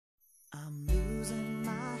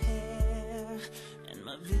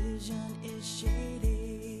vision is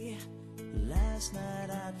shady. Last night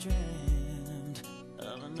I dreamed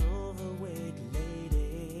of an overweight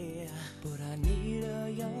lady, but I need a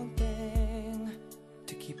young thing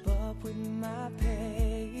to keep up with my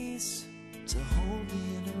pace, to hold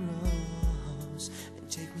me in her arms and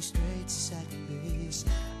take me straight to second base.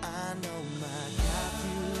 I know my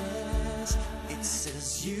calculus, it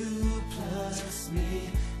says you plus me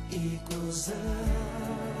equals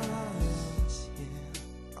us. Yeah.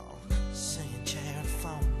 Oh, saying chair and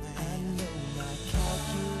phone, man. I know my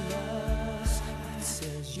calculus, it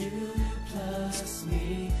says you plus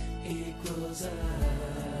me equals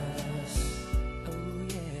us. Oh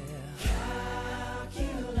yeah.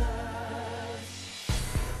 Calculus.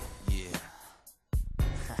 Yeah.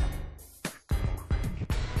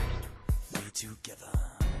 We together.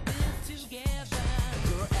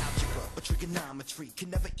 Girl, algebra or trigonometry can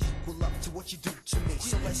never equal up to what you do to me.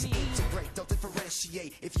 So let's integrate, don't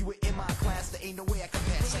differentiate. If you were in my class, there ain't no way I can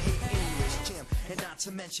pass. I hate English, gym, and not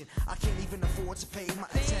to mention I can't even afford to pay my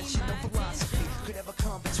attention. No philosophy could ever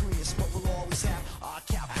come between us, but we'll always have our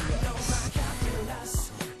calculus. I know my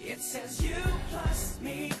calculus, it says you plus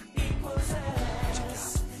me equals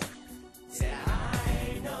us. Yeah,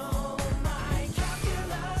 I know my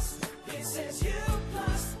calculus, it says you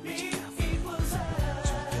plus me equals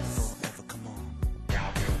us. Forever, come on.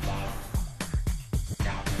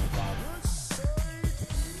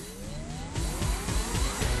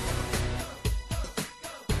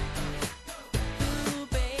 Ooh,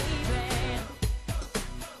 baby.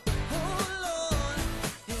 Oh, Lord.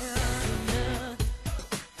 Yeah,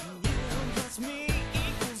 you plus me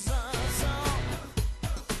equals us all.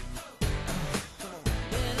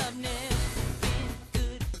 Well, I've never been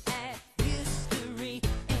good at history,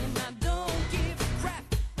 and I don't give a crap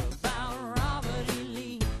about Robert E.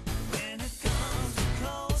 Lee. When it comes to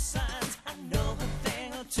cosines, I know a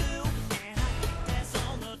thing or two, and I think that's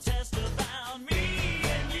on the test about me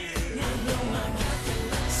and you. I know my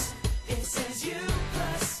calculus, it says you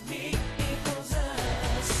plus me equals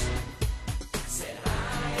us. Said I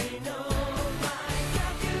know my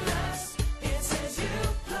calculus, it says you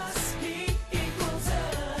plus me equals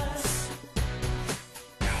us.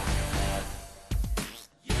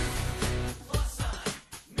 You plus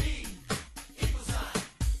me equals us.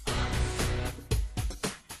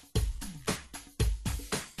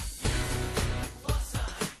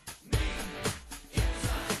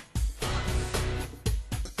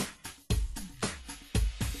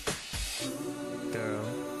 Girl,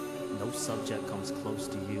 no subject comes close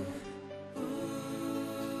to you.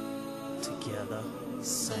 Together,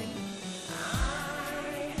 sing. I